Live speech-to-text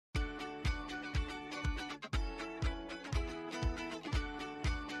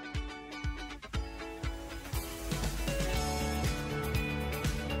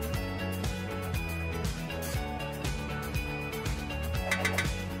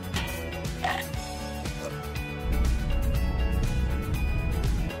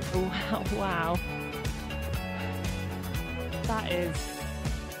Oh, wow. That is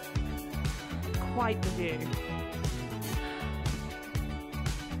quite the view.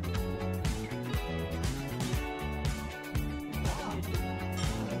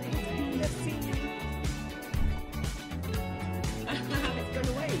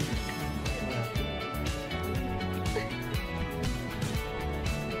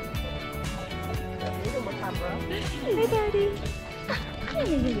 Hey, Daddy.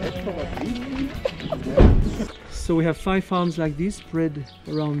 So we have 5 farms like this spread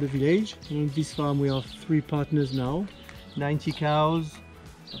around the village. On this farm we have 3 partners now, 90 cows,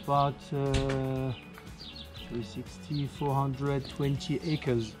 about 360, 420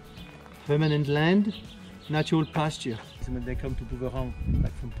 acres. Permanent land, natural pasture. So when they come to Bouveran,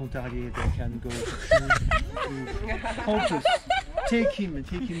 like from Pontarlier, they can go to Campus. Take him and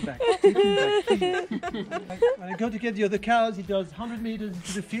take him back. Take him back, please. When I go to get the other cows, he does 100 meters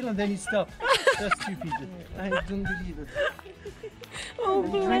into the field and then he stops. That's stupid. I don't believe it. Oh,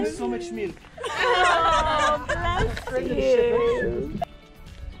 He drinks so much milk. Oh, bless you.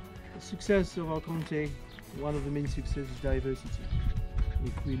 The success of our Comté, one of the main successes is diversity.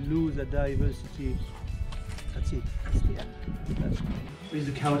 If we lose that diversity, that's it. That's the end. What is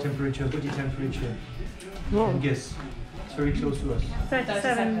the cow temperature, body temperature? You can guess. It's very close to us.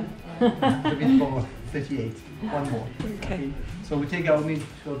 37. A bit for 38. One more. Okay. So we take our milk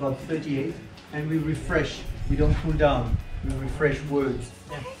to about 38 and we refresh. We don't cool down. We refresh words.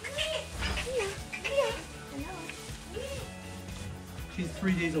 She's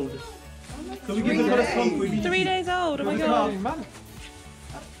 3 days old. So we give her a lot of smoke. 3 days old, oh my god.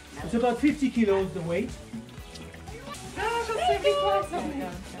 It's about 50 kilos the weight. Oh,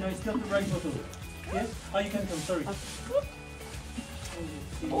 No, it's not the right bottle. Yes? Oh, you can come, sorry.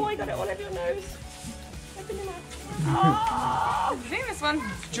 Oh, I got it all over your nose. Open your mouth. Oh, I think this one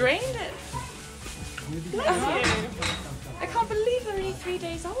drained it. bless you. I can't believe they're only 3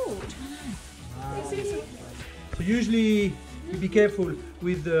 days old. So usually, you be careful.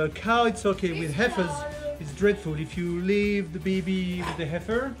 With the cow, it's okay. With heifers, it's dreadful. If you leave the baby with the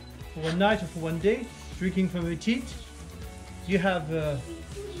heifer for one night or for one day, drinking from her teat, you have the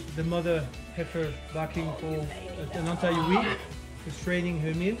mother heifer barking for an entire week, restraining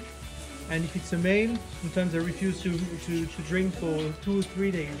her milk. And if it's a male, sometimes they refuse to drink for 2 or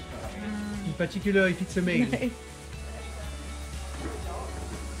 3 days. In particular, if it's a male.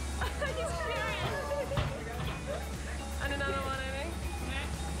 And another one, I think.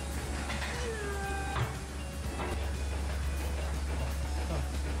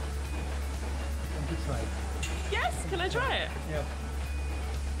 Come to try. Yes, can I try it? Yeah.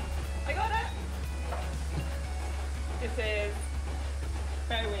 I got it. This is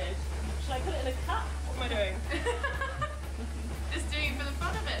very weird. Should I put it in a cup? What am I doing? Just doing it for the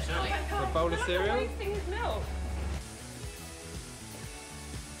fun of it, surely. A bowl of cereal? Wasting his milk.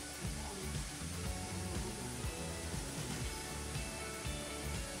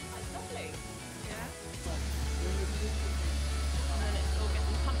 That's lovely. Yeah. And then it's all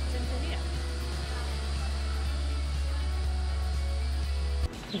getting pumped into here.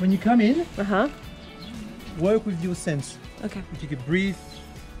 When you come in, Uh-huh. work with your sense. Okay. You take a breathe,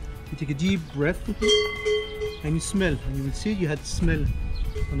 you take a deep breath, and you smell. And you will see you had smell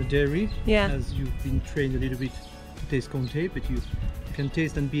on the dairy, Yeah. as you've been trained a little bit to taste Comté, but you can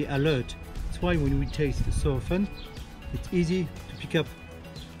taste and be alert. That's why when we taste so often, it's easy to pick up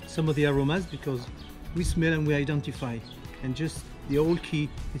some of the aromas because we smell and we identify. And just the whole key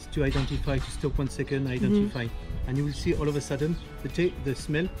is to identify, to stop 1 second, identify. And you will see all of a sudden the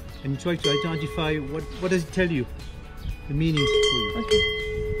smell, and you try to identify what does it tell you, the meaning for you. Okay.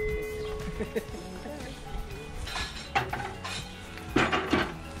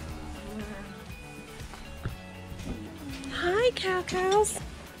 Hi, cows.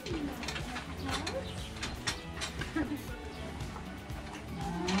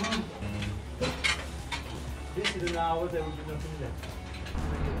 This is an hour, there will be nothing left.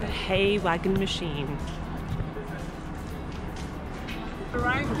 The hay wagon machine.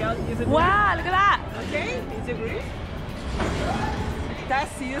 Wow, look at that. Okay, is it real?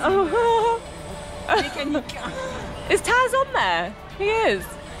 That's it. Oh. Can you Is Taz on there? He is.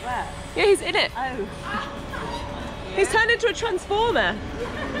 Where? Yeah, he's in it. Oh. He's turned into a transformer.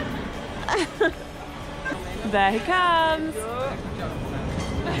 There he comes.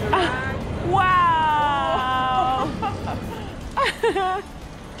 Wow.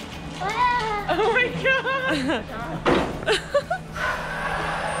 Oh my god.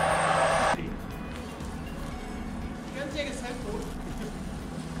 Take a sample.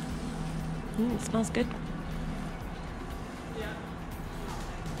 It smells good.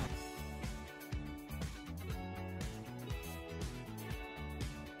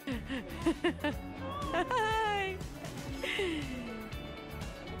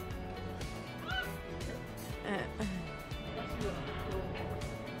 Oh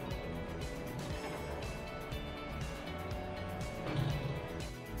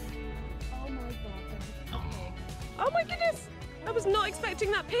my goodness! I was not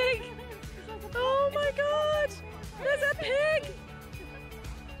expecting that pig! Oh my god! There's a pig!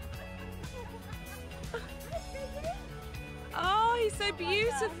 Oh, he's so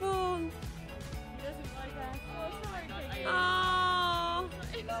beautiful! Oh!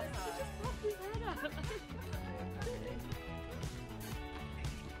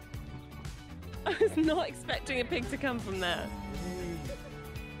 I was not expecting a pig to come from there.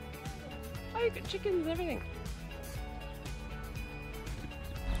 Oh, you've got chickens and everything.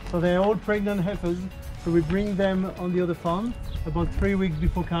 So they're all pregnant heifers, so we bring them on the other farm about 3 weeks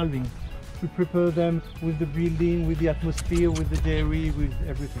before calving. We prepare them with the building, with the atmosphere, with the dairy, with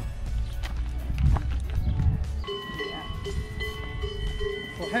everything.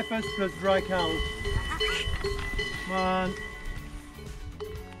 For heifers plus dry cows. Come on.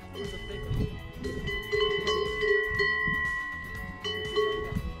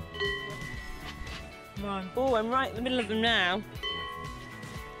 Come on. Oh, I'm right in the middle of them now.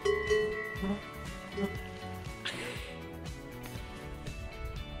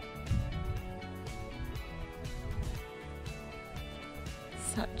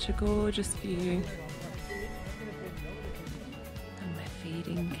 Such a gorgeous view. And we're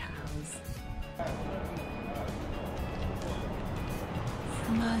feeding cows.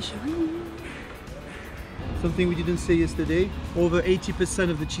 Fromagerie. Something we didn't say yesterday, over 80%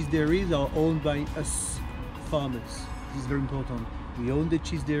 of the cheese dairies are owned by us farmers. This is very important. We own the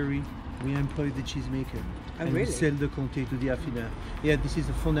cheese dairy, we employ the cheesemaker, and we sell the Comté to the affineur. Yeah, this is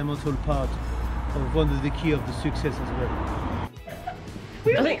a fundamental part of one of the key of the success as well.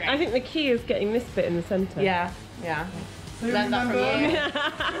 I think the key is getting this bit in the centre. Yeah. So Learned that from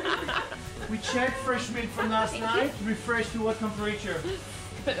you. we checked fresh milk from last night, refreshed to what temperature?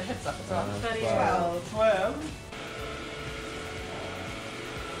 Put the hips up as well. 12.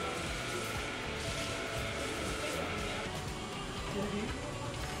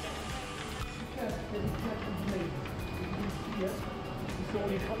 Ils sont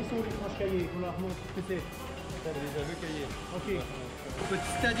les tranches cahiers, on leur montre ce que c'est. Okay. But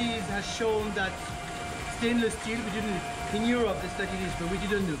studies have shown that stainless steel, we didn't, in Europe they studied this, but we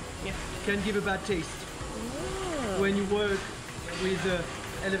didn't know, can give a bad taste when you work with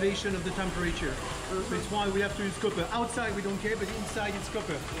elevation of the temperature. So it's why we have to use copper. Outside we don't care, but inside it's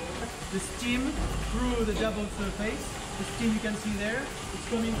copper. The steam through the double surface, the steam you can see there, it's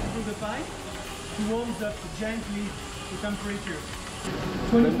coming through the pipe, it warms up gently the temperature.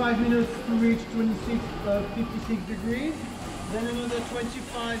 25 minutes to reach 56 degrees, then another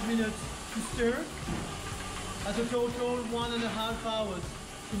 25 minutes to stir, as a total 1.5 hours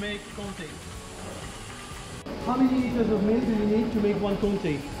to make Comté. How many liters of milk do you need to make one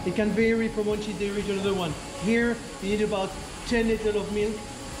Comté? It can vary from one cheese dairy to another one. Here you need about 10 liters of milk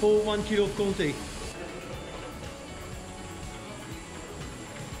for 1 kilo of Comté.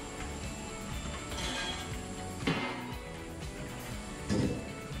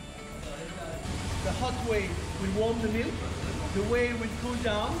 The hot way will warm the milk, the whey will cool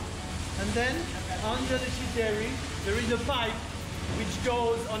down, and then under the cheese dairy there is a pipe which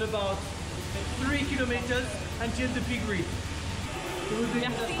goes on about 3 kilometers until the piggery. So we'll do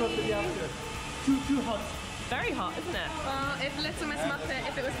that properly after. Too hot. Very hot, isn't it? Well, if Little Miss Muppet,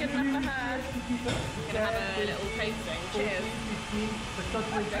 if it was good enough for her, we're going to have a little tasting. Cheers.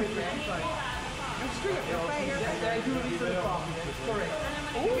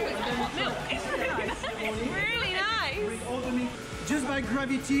 Hot milk. It's really nice. Just by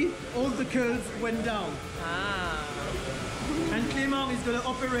gravity, all the curls went down. And Clément is going to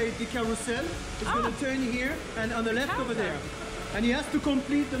operate the carousel. It's going to turn here and on the left over there. And he has to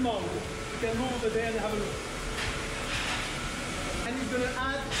complete the mold. You can go over there and have a look. And he's going to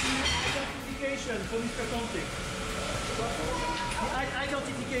add the identification for Mr. Comté. The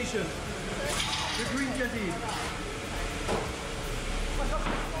identification. The green caddy.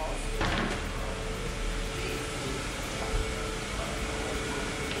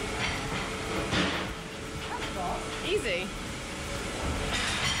 Easy.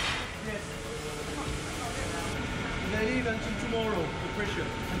 Yes. They leave until tomorrow, the pressure.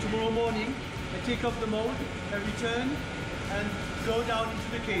 And tomorrow morning, I take off the mold, I return, and go down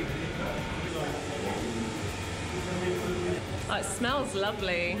into the cave. Oh, it smells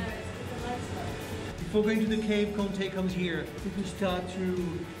lovely. Before going to the cave, Comté comes here to start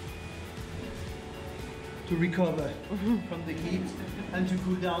to recover from the heat and to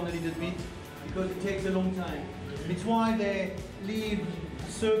cool down a little bit, because it takes a long time. It's why they leave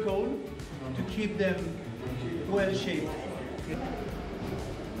a circle to keep them well shaped.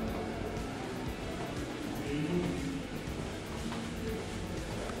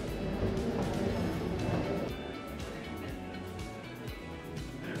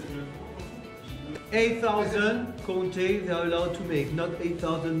 $8,000 Comté they are allowed to make, not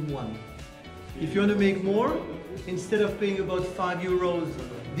 8,001. If you want to make more, instead of paying about €5,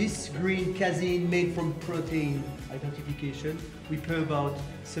 this green casein made from protein identification, we pay about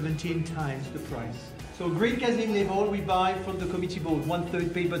 17 times the price. So green casein label we buy from the committee board,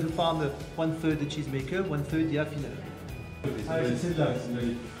 1/3 paid by the farmer, 1/3 the cheesemaker, 1/3 the affineur.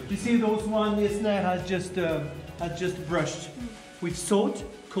 You see those one Nestlé has just brushed with salt,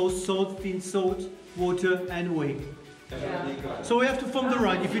 coarse salt, thin salt, water and whey. So we have to form the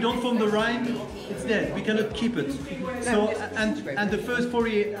rind. If you don't form the rind, it's dead. We cannot keep it. So and the first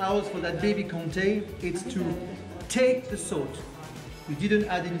 48 hours for that baby Comté, it's to take the salt. We didn't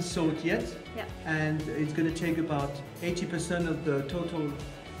add any salt yet, and it's going to take about 80% of the total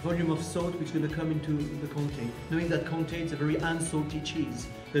volume of salt which is going to come into the Comté. Knowing that Comté is a very unsalty cheese.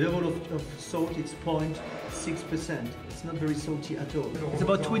 The level of salt is 0.6%. It's not very salty at all. It's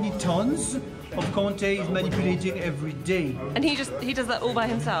about 20 tons of Comté he's manipulating every day. And he does that all by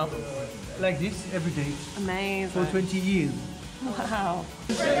himself? Like this, every day. Amazing. For 20 years. Wow.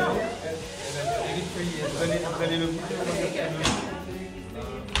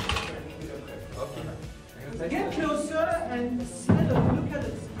 Get closer and smell it. Look at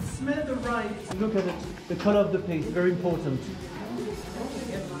it. Smell the rind. Look at it. The color of the paste, very important.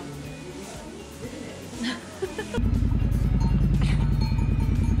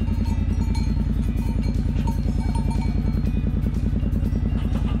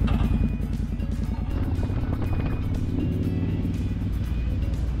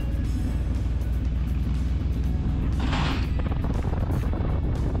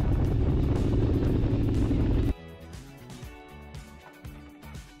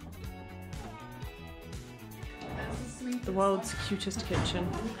 The world's cutest kitchen.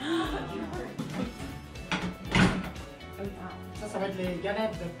 Ça va être les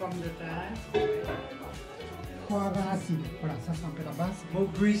galettes de pommes de terre. Poivre acide. Voilà, ça c'est un peu la base. More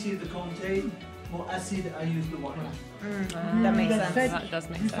greasy the Comté, more acid I use the wine. That makes sense. That does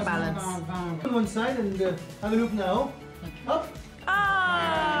make sense. Balance. On one side and have a look now. Up.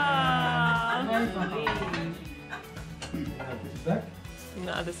 Ah! Back. On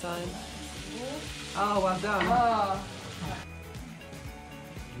the other side. Oh, well done.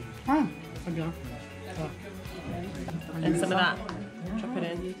 Ah, très bien. And some of that. Drop it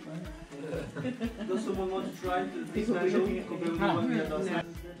in. Does someone want to try this version compared with the one we had last time?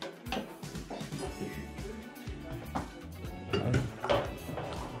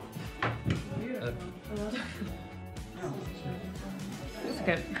 It's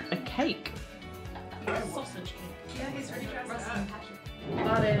like a cake. Sausage cake. Yeah, he's really dressed up.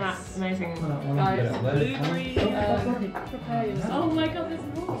 That's amazing. Guys, blueberry. Prepare yourself. Oh my god, there's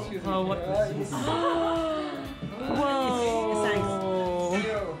more. Oh, what? Whoa!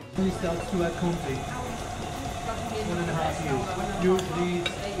 We start to add Comté. 1.5 years. Usually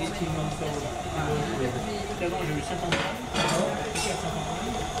 18 months old.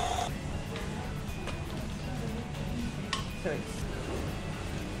 So it's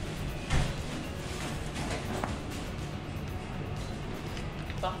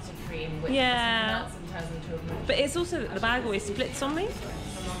Buttercream, which Yeah. melts and turns into a mush. But it's also that the bag always splits on me.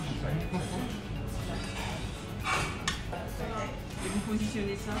 Vous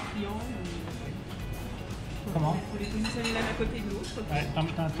positionnez ça triangle. Comment? Vous les positionnez l'un à côté de l'autre. Ouais, t'as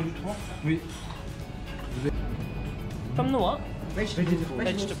un peu le tour? Oui. From the what? Vegetable.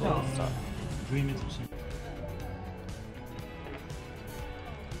 Vegetable stock. Je vais y mettre aussi.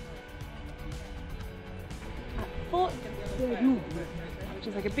 Fort, which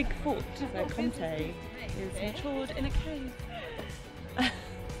is like a big fort where Comté is matured in a cave.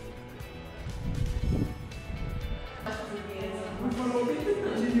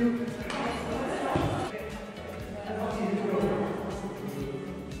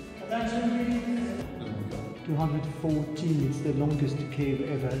 214, it's the longest cave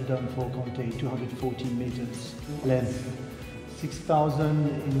ever done for Comté, 214 meters length.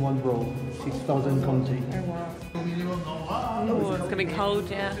 6,000 in one row, 6,000 Comté. Oh, it's gonna be cold,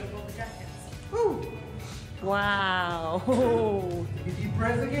 yeah. Wow. You deep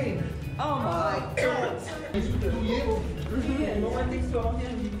breath again. Oh my god.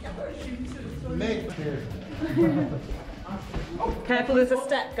 Careful, there's a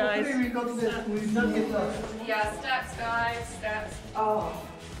step, guys. We got this, we did not get lost. Yeah, steps, guys, steps. Oh.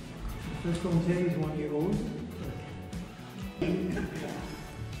 First Comté is 1 year old.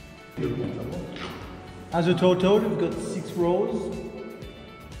 As a total, we've got 6 rows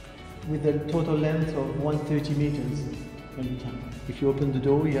with a total length of 130 meters every time. If you open the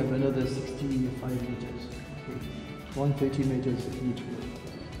door, you have another 65 meters. Okay. 130 meters each way.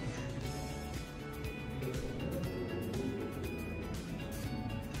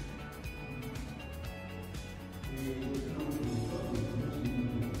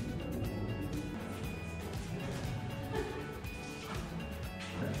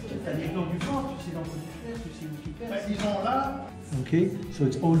 Okay, so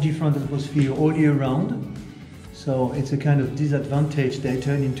it's all different atmosphere all year round. So it's a kind of disadvantage they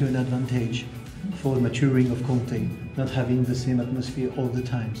turn into an advantage for the maturing of Comté, not having the same atmosphere all the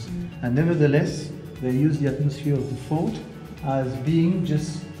times. And nevertheless, they use the atmosphere of the fort as being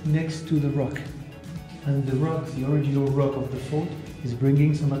just next to the rock. And the rock, the original rock of the fort, is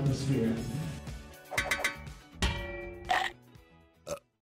bringing some atmosphere.